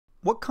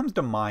What comes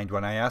to mind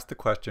when I ask the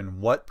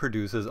question, what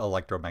produces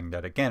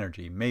electromagnetic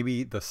energy?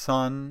 Maybe the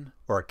sun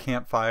or a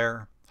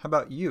campfire? How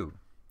about you?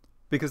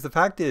 Because the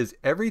fact is,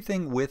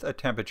 everything with a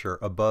temperature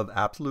above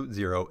absolute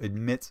zero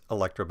emits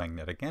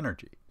electromagnetic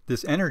energy.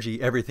 This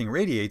energy everything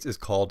radiates is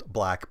called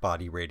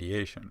blackbody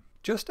radiation.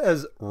 Just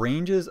as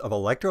ranges of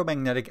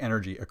electromagnetic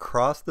energy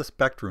across the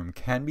spectrum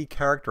can be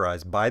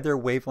characterized by their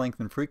wavelength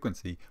and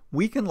frequency,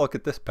 we can look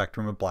at the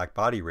spectrum of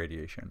blackbody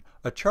radiation.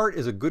 A chart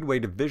is a good way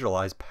to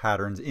visualize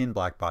patterns in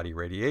blackbody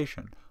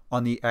radiation.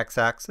 On the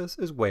x-axis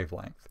is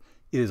wavelength.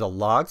 It is a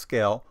log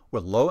scale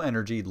with low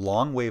energy,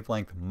 long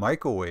wavelength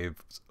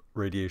microwave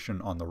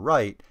radiation on the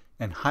right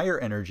and higher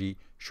energy,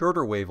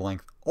 shorter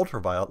wavelength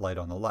ultraviolet light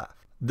on the left.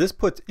 This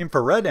puts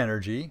infrared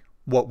energy,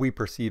 what we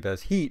perceive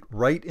as heat,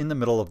 right in the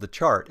middle of the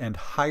chart, and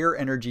higher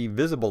energy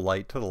visible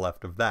light to the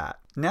left of that.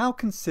 Now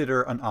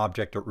consider an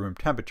object at room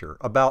temperature,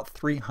 about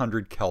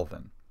 300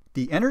 Kelvin.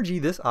 The energy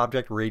this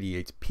object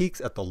radiates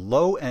peaks at the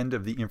low end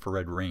of the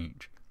infrared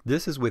range.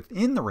 This is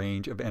within the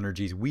range of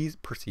energies we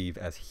perceive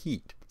as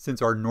heat.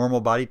 Since our normal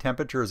body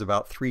temperature is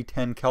about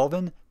 310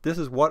 Kelvin, this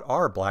is what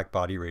our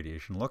blackbody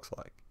radiation looks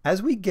like.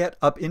 As we get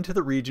up into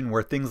the region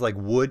where things like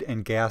wood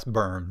and gas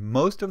burn,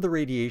 most of the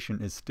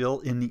radiation is still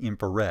in the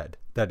infrared,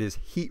 that is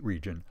heat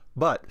region,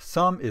 but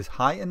some is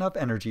high enough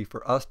energy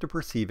for us to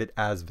perceive it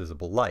as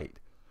visible light.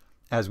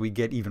 As we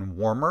get even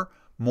warmer,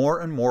 more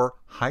and more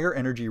higher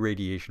energy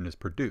radiation is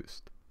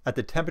produced. At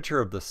the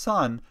temperature of the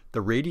sun,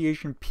 the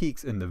radiation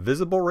peaks in the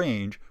visible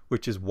range,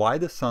 which is why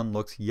the sun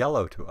looks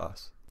yellow to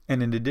us.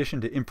 And in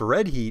addition to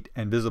infrared heat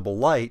and visible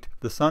light,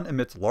 the sun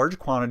emits large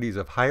quantities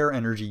of higher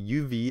energy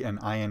UV and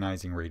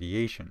ionizing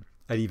radiation.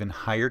 At even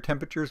higher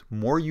temperatures,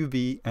 more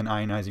UV and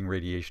ionizing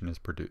radiation is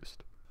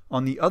produced.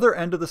 On the other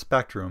end of the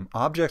spectrum,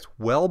 objects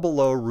well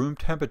below room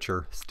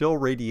temperature still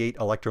radiate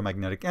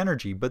electromagnetic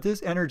energy, but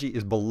this energy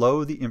is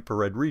below the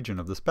infrared region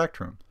of the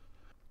spectrum.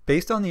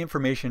 Based on the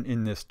information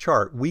in this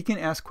chart, we can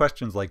ask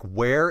questions like,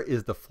 where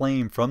is the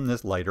flame from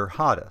this lighter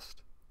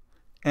hottest?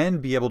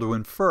 And be able to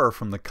infer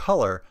from the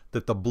color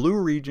that the blue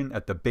region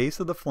at the base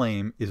of the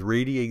flame is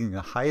radiating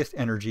the highest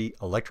energy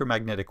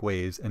electromagnetic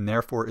waves and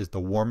therefore is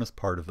the warmest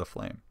part of the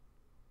flame.